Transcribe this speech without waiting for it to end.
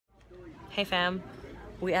Hey fam,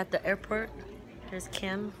 we at the airport. There's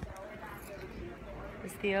Kim.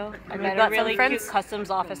 There's Theo. And we've got really cute customs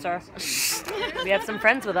officer. We have some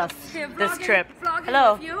friends with us this trip.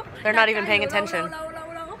 Hello. They're not even paying attention. Sorry,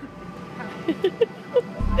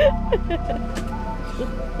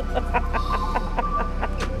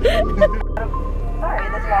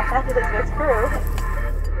 this walk after this crew.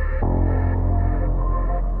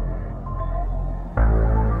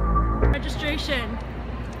 Registration.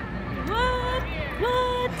 What?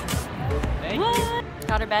 What? What?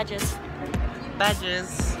 Got our badges.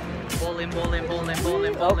 Badges. Bowling, bowling, bowling,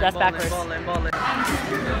 bowling, oh, that's backwards. Bowling, bowling.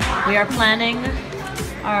 We are planning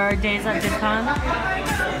our days at Vidcon.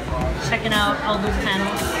 Checking out all those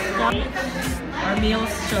panels. Our meals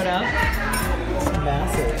showed up. It's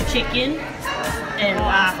massive. Chicken and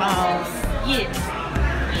waffles. Yeah.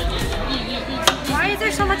 Why is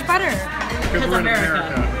there so much butter? Because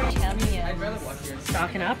America.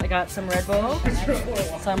 Stocking up. I got some Red Bull,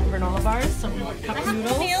 some granola bars, some cup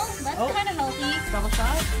noodles. That's kind of healthy. Double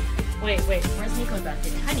shot. Wait, where's Nico's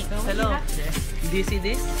basket? Hi Nico, what do you have today? Do you see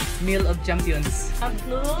this? Meal of champions. Cup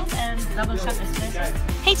noodles and double shot espresso.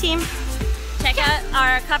 Hey team. Check out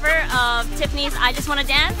our cover of Tiffany's I Just Wanna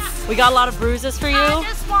Dance. We got a lot of bruises for you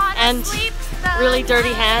and really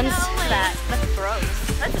dirty hands. That's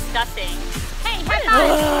gross. That's disgusting. Hey,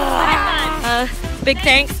 high five. Big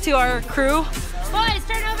thanks to our crew. Boys,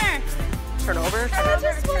 turn over. Turn over?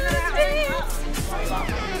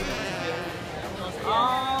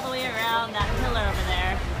 All the way around that pillar over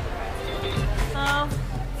there. So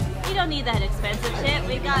you don't need that expensive shit.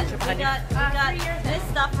 We got this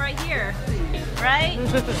stuff right here. Right?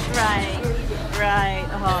 right.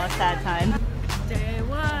 Oh, sad time. Day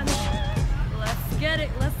one. Let's get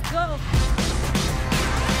it. Let's go.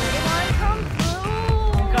 Day one come through.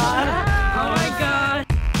 Oh God. Oh my God.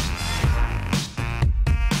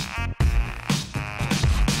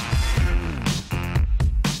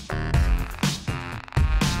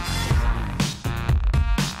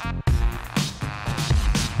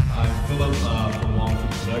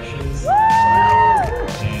 Productions.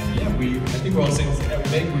 And yeah, I think we're all saying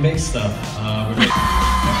we make stuff.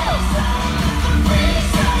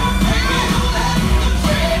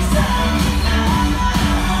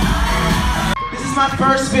 This is my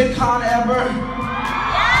first VidCon ever.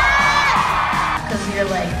 Because you're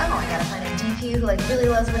like, oh, I gotta find a DP who like really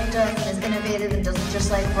loves what he does and is innovative and doesn't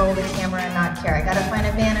just like roll the camera and not care. I gotta find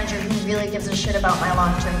a manager who really gives a shit about my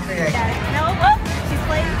long-term career. No, she's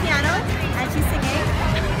playing the piano and she's singing.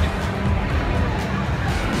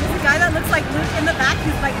 There's a guy that looks like Luke in the back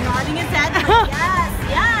who's like nodding his head. Like,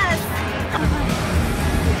 yes.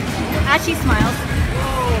 As she smiles.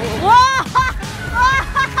 Whoa!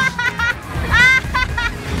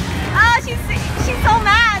 Oh, she's so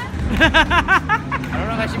mad. I don't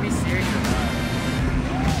know if I should be serious or not.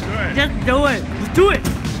 Just do it. Let's do it.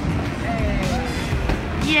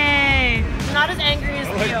 Yay. Not as angry as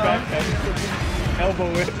Theo. Elbow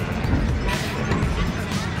whip.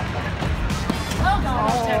 Oh God,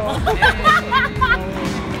 that's terrible.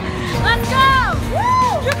 Let's go!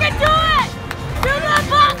 Woo! You can do it! Do the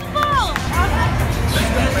impossible!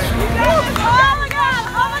 Oh my God!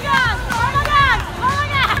 Oh my God! Oh my God! Oh my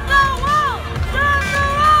God! The wall! The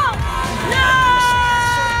wall!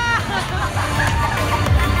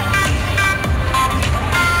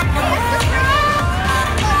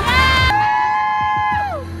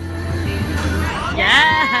 Yeah!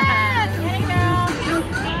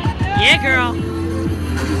 Yeah, girl!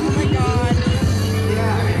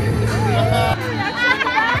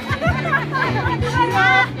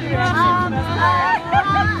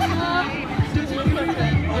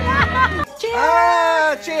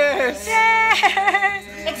 Cheers! Cheers!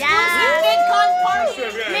 Exclusive VidCon party!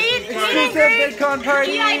 Exclusive VidCon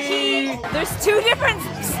party! VIP! There's two different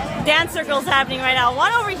dance circles happening right now.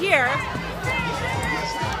 One over here,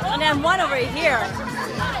 and then one over here.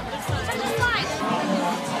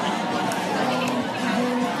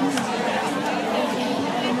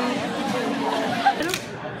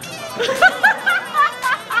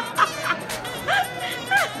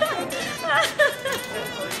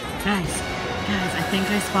 Guys, I think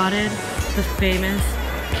I spotted the famous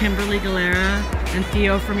Kimberly Galera and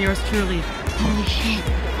Theo from Yours Truly. Holy shit!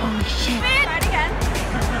 Holy shit! Try it again.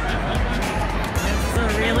 This is a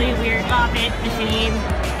really weird bobbit machine.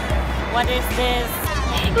 What is this?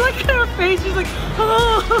 Look at her face, she's like,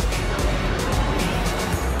 oh!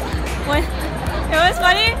 It was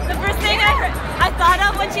funny. The first thing I thought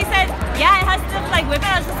of when she said, yeah, it has to like whip it,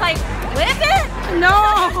 I was just like, whip it?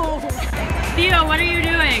 No! Theo, what are you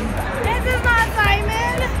doing? This is not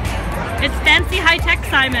Simon. It's fancy high-tech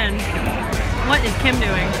Simon. What is Kim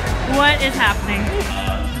doing? What is happening?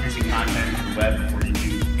 Producing content for the web before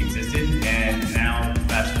YouTube existed, and now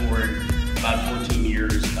fast forward about 14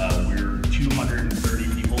 years, we're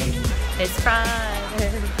 230 people. It's Friday.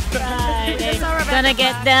 Friday. Gonna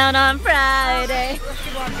get down on Friday.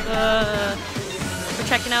 We're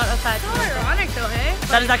checking out outside. So ironic though, hey?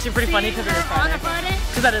 That is actually pretty funny because it is Friday.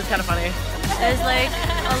 Because that is kind of funny. There's like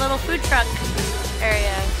a little food truck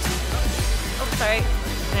area. Oh, sorry.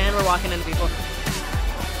 And we're walking into people.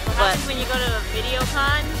 But when you go to a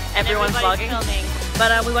Vidcon, everyone's vlogging. Filming.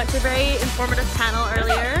 But we went to a very informative panel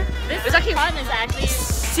earlier. This is actually fun. Is actually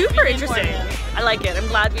super really interesting. informative. I like it. I'm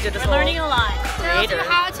glad we did this. We're learning a lot. Creator.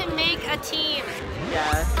 How to make a team.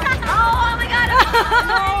 Yeah. Oh my god.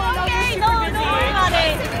 No, okay, no, don't worry about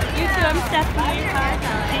it. You too. I'm Stephanie. Hi.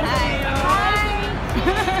 Thank you.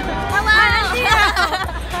 Hello.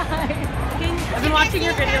 I've been watching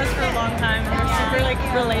your videos for a long time, and you're super like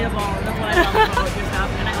relatable. And that's why I love all of your stuff,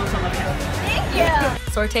 and I also love you. Thank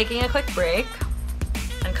you. So we're taking a quick break,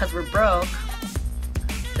 and because we're broke,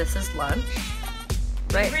 this is lunch.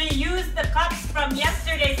 Right? Reuse the cups from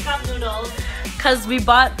yesterday's cup noodles. Because we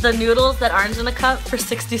bought the noodles that aren't in a cup for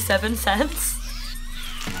 67 cents.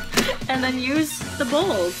 And then use the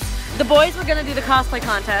bowls. The boys were gonna do the cosplay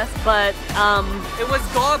contest, but It was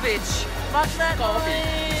garbage. fuck that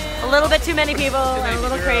noise. A little bit too many people, and a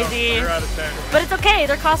little crazy. But it's okay,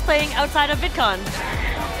 they're cosplaying outside of VidCon.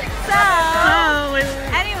 So,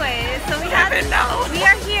 anyways, so we are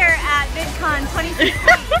here at VidCon 2016.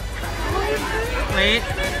 Wait,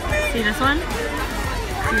 see this one?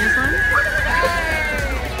 See this one?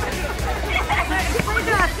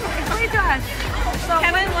 Play to us. So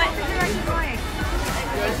Kevin, what direction going?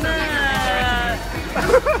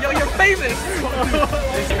 Yo, you're famous. We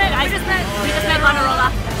just met Motorola.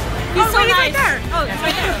 He's so nice. Right there. Oh, it's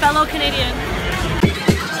right there. Fellow Canadian.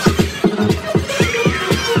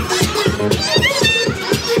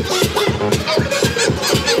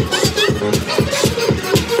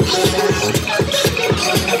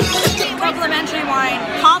 Complimentary wine.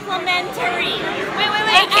 Complimentary. Wait.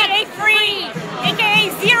 AKA free. AKA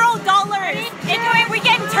 $0. AKA we're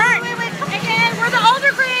getting turned. AKA we're the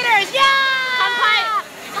older creators. Yeah. Come pipe.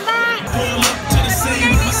 Come back.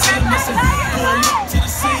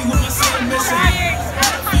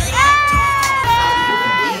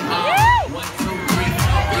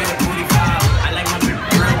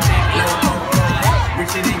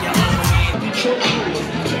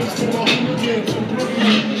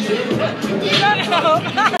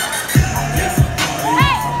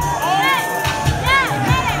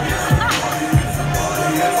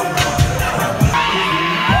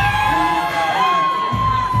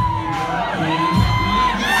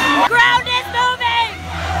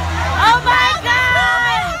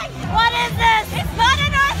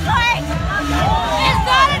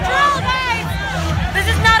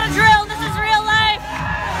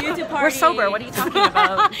 We're sober. What are you talking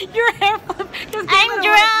about? Your hair flip. I'm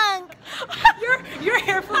drunk. Your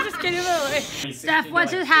hair flip just getting in the way. Steph, what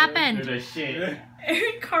just happened?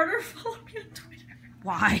 Aaron Carter followed me on Twitter.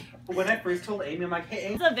 Why? When I first told Amy, I'm like, hey,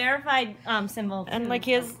 Amy. It's a verified symbol. And like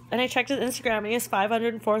he has, and I checked his Instagram, and he has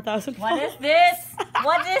 504,000 followers. What is this?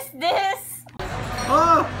 What is this?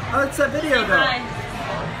 Oh, it's a video though.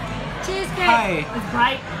 Cheesecake. Hi. It's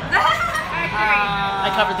bright. I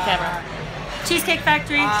covered the camera. Cheesecake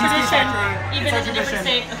Factory, tradition, even in a different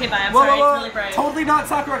state. Okay, bye. I'm sorry, it's really bright. Totally not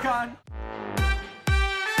SakuraCon.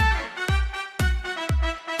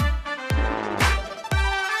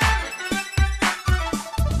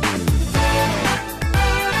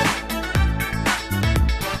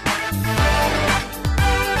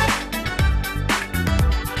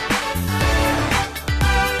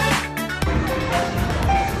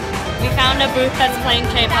 We found a booth that's playing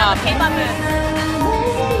K-pop. K-pop booth.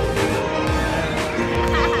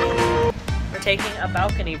 Taking a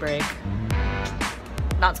balcony break.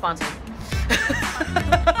 Not sponsored.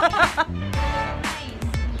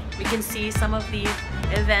 We can see some of the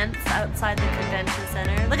events outside the convention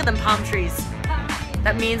center. Look at them palm trees.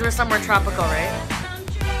 That means we're somewhere tropical, right?